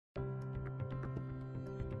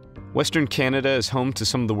Western Canada is home to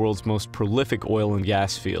some of the world's most prolific oil and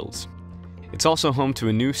gas fields. It's also home to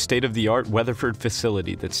a new state-of-the-art Weatherford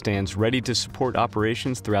facility that stands ready to support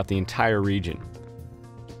operations throughout the entire region.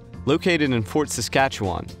 Located in Fort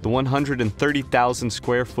Saskatchewan, the 130,000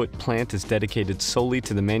 square foot plant is dedicated solely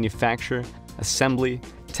to the manufacture, assembly,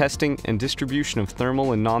 testing, and distribution of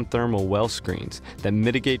thermal and non-thermal well screens that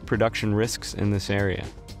mitigate production risks in this area.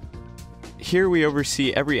 Here we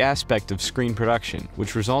oversee every aspect of screen production,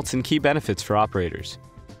 which results in key benefits for operators.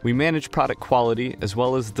 We manage product quality as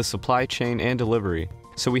well as the supply chain and delivery,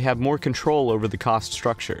 so we have more control over the cost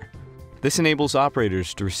structure. This enables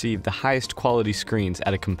operators to receive the highest quality screens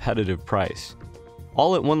at a competitive price.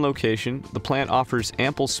 All at one location, the plant offers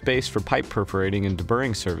ample space for pipe perforating and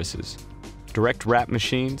deburring services, direct wrap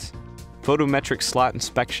machines, photometric slot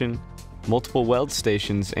inspection, multiple weld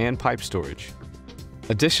stations, and pipe storage.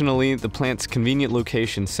 Additionally, the plant's convenient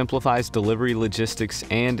location simplifies delivery logistics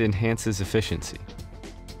and enhances efficiency.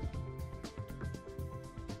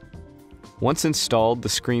 Once installed, the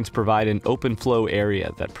screens provide an open flow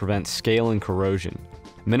area that prevents scale and corrosion,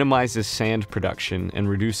 minimizes sand production, and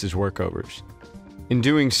reduces workovers. In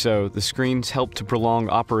doing so, the screens help to prolong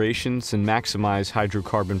operations and maximize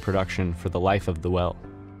hydrocarbon production for the life of the well.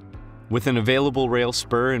 With an available rail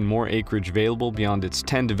spur and more acreage available beyond its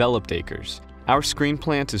 10 developed acres, our screen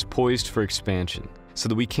plant is poised for expansion so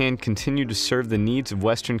that we can continue to serve the needs of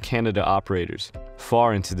Western Canada operators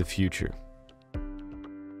far into the future.